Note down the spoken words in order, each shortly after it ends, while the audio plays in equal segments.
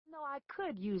I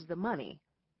could use the money,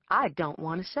 I don't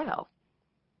want to sell.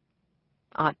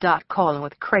 Aunt Dot calling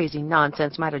with crazy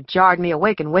nonsense might have jarred me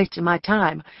awake and wasted my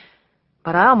time,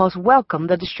 but I almost welcomed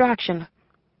the distraction.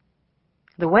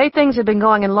 The way things had been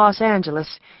going in Los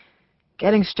Angeles,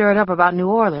 getting stirred up about New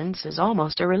Orleans is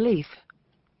almost a relief.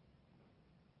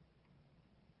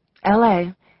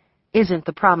 L.A. isn't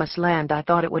the promised land I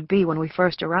thought it would be when we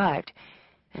first arrived,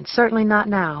 and certainly not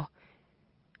now.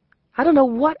 I don't know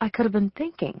what I could have been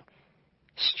thinking.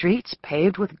 Streets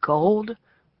paved with gold,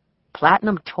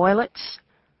 platinum toilets,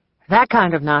 that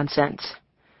kind of nonsense.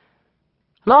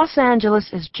 Los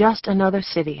Angeles is just another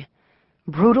city,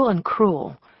 brutal and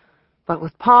cruel, but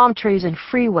with palm trees and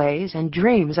freeways and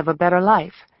dreams of a better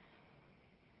life.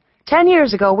 10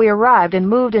 years ago, we arrived and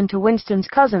moved into Winston's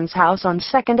cousin's house on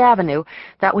 2nd Avenue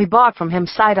that we bought from him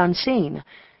sight unseen.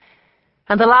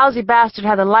 And the lousy bastard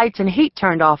had the lights and heat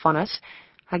turned off on us,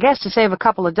 I guess to save a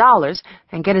couple of dollars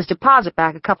and get his deposit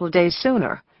back a couple of days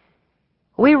sooner.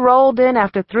 We rolled in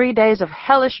after 3 days of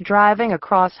hellish driving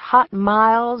across hot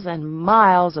miles and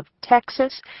miles of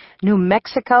Texas, New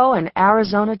Mexico, and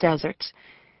Arizona deserts.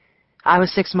 I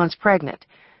was 6 months pregnant,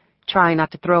 trying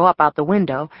not to throw up out the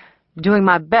window, doing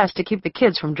my best to keep the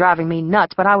kids from driving me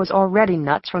nuts, but I was already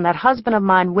nuts from that husband of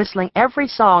mine whistling every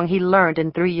song he learned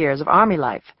in 3 years of Army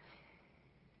life.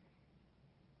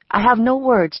 I have no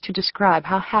words to describe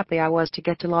how happy I was to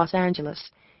get to Los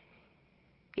Angeles.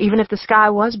 Even if the sky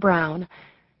was brown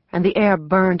and the air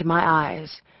burned my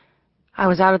eyes, I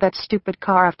was out of that stupid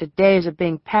car after days of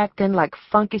being packed in like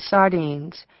funky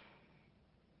sardines.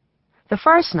 The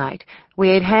first night,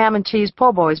 we ate ham and cheese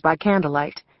po' boys by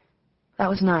candlelight. That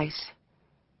was nice.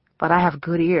 But I have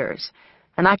good ears,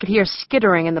 and I could hear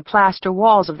skittering in the plaster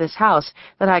walls of this house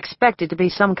that I expected to be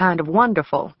some kind of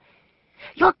wonderful.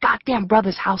 "Your goddamn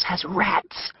brother's house has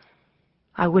rats,"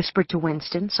 I whispered to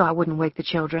Winston so I wouldn't wake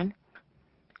the children.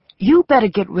 "You better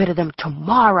get rid of them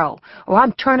tomorrow, or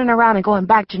I'm turning around and going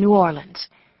back to New Orleans."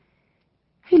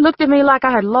 He looked at me like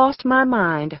I had lost my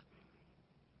mind.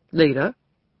 "Lita,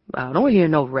 I don't hear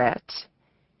no rats."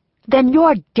 "Then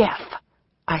you're deaf,"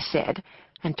 I said,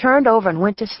 and turned over and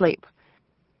went to sleep.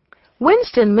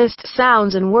 Winston missed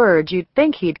sounds and words you'd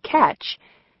think he'd catch,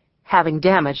 having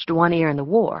damaged one ear in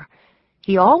the war.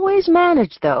 He always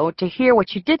managed, though, to hear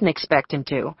what you didn't expect him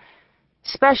to,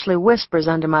 especially whispers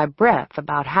under my breath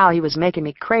about how he was making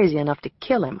me crazy enough to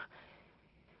kill him.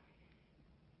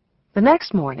 The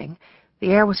next morning,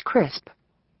 the air was crisp.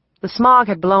 The smog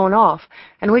had blown off,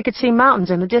 and we could see mountains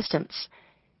in the distance.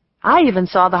 I even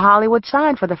saw the Hollywood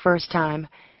sign for the first time.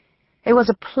 It was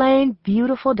a plain,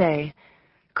 beautiful day,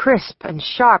 crisp and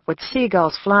sharp with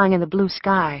seagulls flying in the blue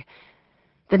sky.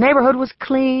 The neighborhood was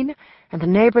clean, and the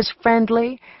neighbors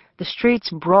friendly, the streets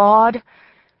broad,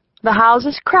 the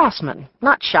houses craftsman,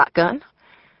 not shotgun.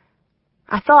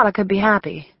 I thought I could be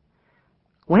happy.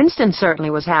 Winston certainly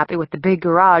was happy with the big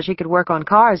garage he could work on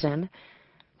cars in.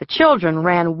 The children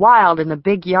ran wild in the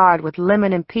big yard with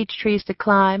lemon and peach trees to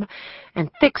climb and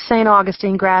thick St.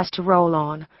 Augustine grass to roll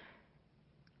on.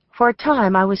 For a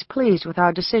time, I was pleased with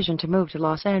our decision to move to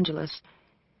Los Angeles.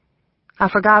 I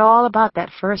forgot all about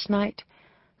that first night,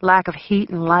 lack of heat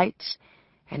and lights,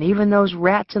 and even those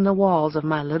rats in the walls of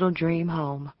my little dream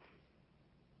home.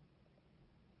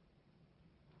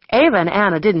 Ava and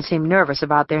Anna didn't seem nervous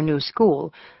about their new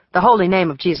school, the Holy Name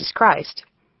of Jesus Christ.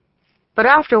 But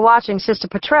after watching Sister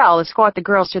Petrel escort the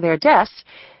girls to their desks,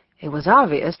 it was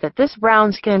obvious that this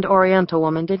brown-skinned Oriental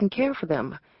woman didn't care for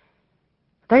them.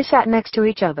 They sat next to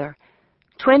each other,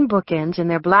 twin bookends in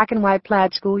their black and white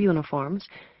plaid school uniforms,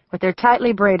 with their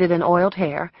tightly braided and oiled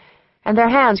hair, and their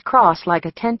hands crossed like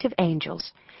attentive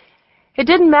angels. It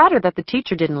didn't matter that the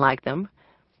teacher didn't like them.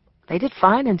 They did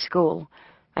fine in school,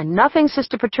 and nothing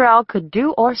Sister Petrel could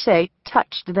do or say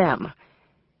touched them.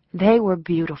 They were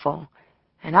beautiful,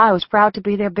 and I was proud to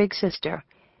be their big sister.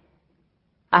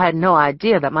 I had no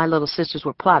idea that my little sisters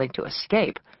were plotting to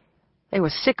escape. They were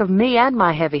sick of me and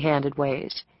my heavy-handed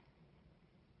ways.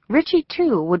 Richie,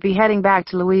 too, would be heading back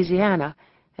to Louisiana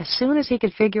as soon as he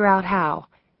could figure out how.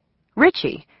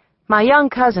 Richie, my young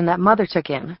cousin that Mother took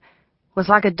in, was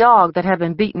like a dog that had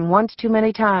been beaten once too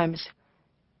many times.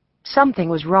 Something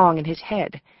was wrong in his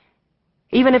head.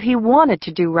 Even if he wanted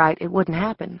to do right, it wouldn't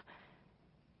happen.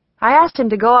 I asked him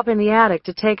to go up in the attic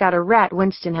to take out a rat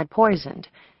Winston had poisoned.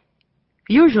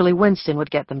 Usually Winston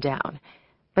would get them down,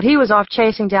 but he was off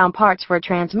chasing down parts for a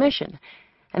transmission,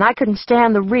 and I couldn't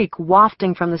stand the reek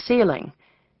wafting from the ceiling.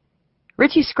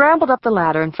 Richie scrambled up the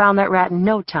ladder and found that rat in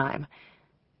no time.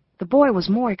 The boy was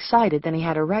more excited than he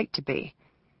had a right to be.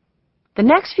 The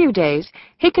next few days,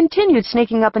 he continued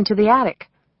sneaking up into the attic,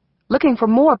 looking for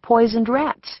more poisoned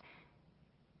rats.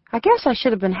 I guess I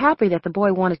should have been happy that the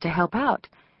boy wanted to help out.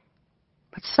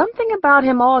 But something about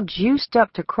him all juiced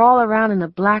up to crawl around in the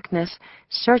blackness,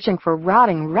 searching for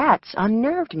rotting rats,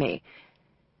 unnerved me.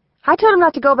 I told him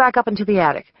not to go back up into the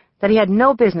attic, that he had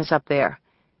no business up there.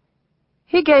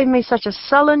 He gave me such a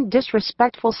sullen,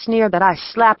 disrespectful sneer that I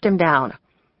slapped him down.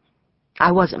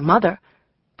 I wasn't Mother,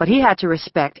 but he had to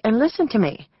respect and listen to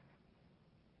me.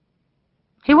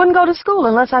 He wouldn't go to school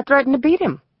unless I threatened to beat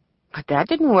him. But that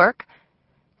didn't work.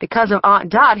 Because of Aunt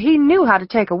Dot, he knew how to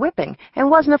take a whipping and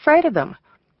wasn't afraid of them.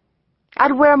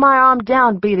 I'd wear my arm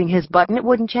down beating his butt, and it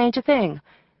wouldn't change a thing.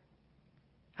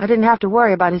 I didn't have to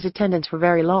worry about his attendance for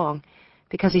very long,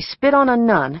 because he spit on a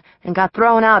nun and got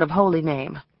thrown out of Holy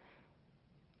Name.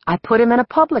 I put him in a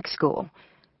public school,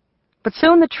 but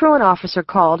soon the truant officer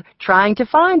called, trying to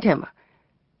find him.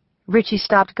 Richie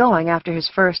stopped going after his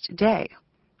first day.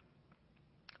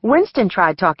 Winston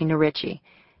tried talking to Richie,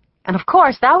 and of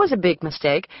course that was a big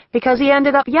mistake, because he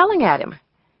ended up yelling at him.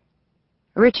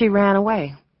 Richie ran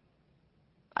away.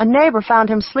 A neighbor found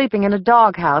him sleeping in a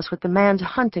doghouse with the man's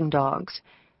hunting dogs.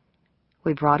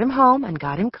 We brought him home and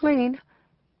got him clean,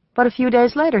 but a few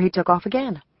days later he took off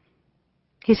again.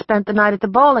 He spent the night at the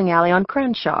bowling alley on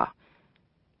Crenshaw.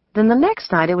 Then the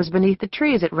next night it was beneath the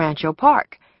trees at Rancho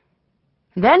Park.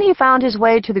 Then he found his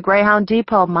way to the Greyhound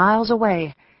Depot miles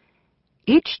away.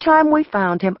 Each time we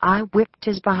found him, I whipped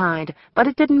his behind, but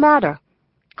it didn't matter.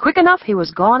 Quick enough, he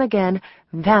was gone again,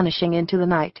 vanishing into the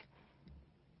night.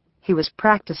 He was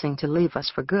practicing to leave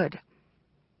us for good.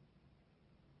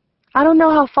 I don't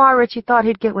know how far Richie thought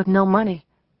he'd get with no money.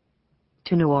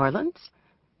 To New Orleans?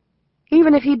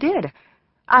 Even if he did,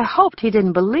 I hoped he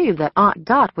didn't believe that Aunt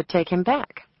Dot would take him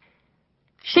back.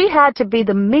 She had to be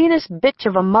the meanest bitch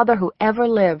of a mother who ever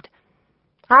lived.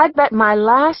 I'd bet my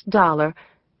last dollar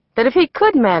that if he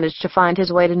could manage to find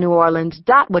his way to New Orleans,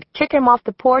 Dot would kick him off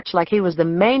the porch like he was the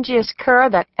mangiest cur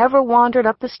that ever wandered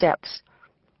up the steps.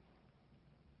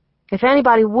 If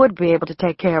anybody would be able to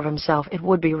take care of himself, it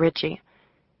would be Richie.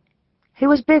 He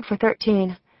was big for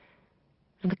 13,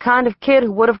 and the kind of kid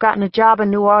who would have gotten a job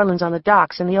in New Orleans on the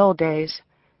docks in the old days.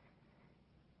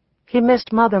 He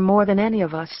missed Mother more than any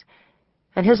of us,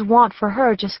 and his want for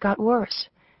her just got worse.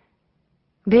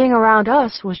 Being around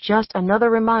us was just another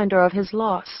reminder of his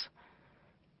loss.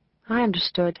 I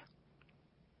understood.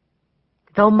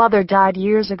 Though Mother died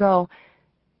years ago,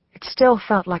 it still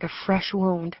felt like a fresh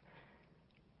wound.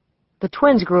 The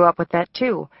twins grew up with that,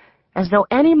 too, as though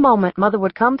any moment Mother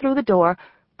would come through the door,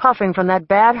 puffing from that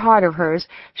bad heart of hers,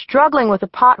 struggling with a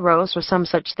pot roast or some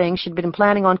such thing she'd been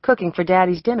planning on cooking for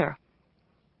Daddy's dinner.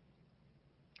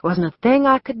 Wasn't a thing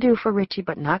I could do for Richie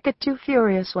but not get too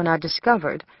furious when I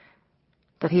discovered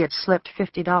that he had slipped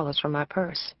 $50 from my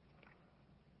purse.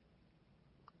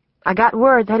 I got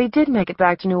word that he did make it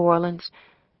back to New Orleans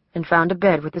and found a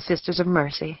bed with the Sisters of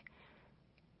Mercy.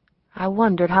 I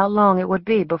wondered how long it would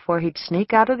be before he'd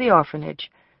sneak out of the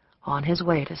orphanage on his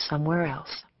way to somewhere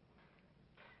else.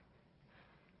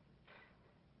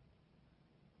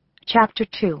 Chapter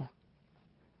 2.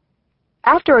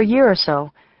 After a year or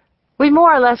so, we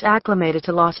more or less acclimated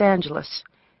to Los Angeles.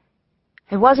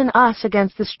 It wasn't us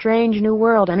against the strange new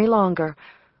world any longer,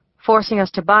 forcing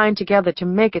us to bind together to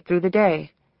make it through the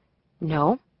day.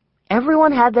 No,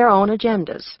 everyone had their own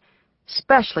agendas,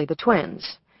 especially the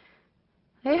twins.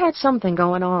 They had something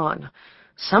going on,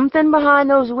 something behind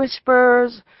those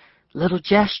whispers, little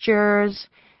gestures,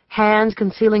 hands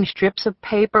concealing strips of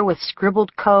paper with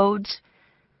scribbled codes.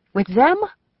 With them,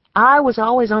 I was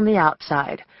always on the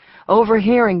outside,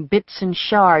 overhearing bits and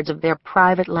shards of their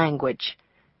private language.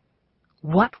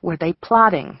 What were they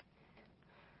plotting?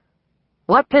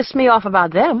 What pissed me off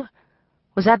about them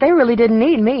was that they really didn't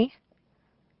need me.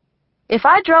 If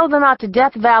I drove them out to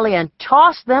Death Valley and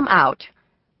tossed them out,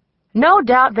 no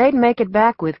doubt they'd make it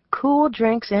back with cool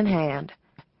drinks in hand.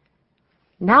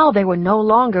 Now they were no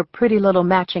longer pretty little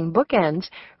matching bookends,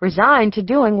 resigned to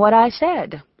doing what I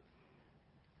said.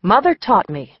 Mother taught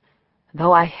me,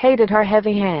 though I hated her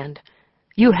heavy hand,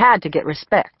 you had to get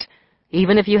respect,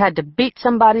 even if you had to beat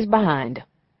somebody's behind.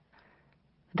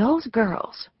 Those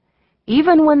girls,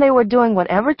 even when they were doing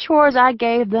whatever chores I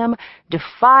gave them,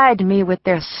 defied me with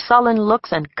their sullen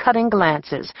looks and cutting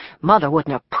glances. Mother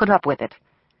wouldn't have put up with it.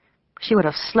 She would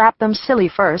have slapped them silly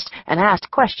first and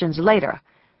asked questions later.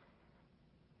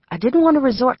 I didn't want to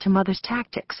resort to Mother's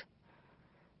tactics,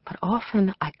 but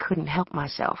often I couldn't help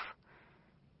myself.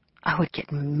 I would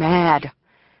get mad,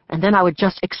 and then I would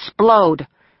just explode.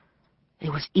 It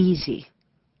was easy.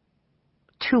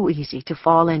 Too easy to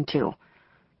fall into.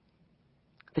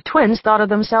 The twins thought of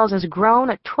themselves as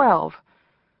grown at 12.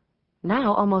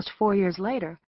 Now, almost 4 years later,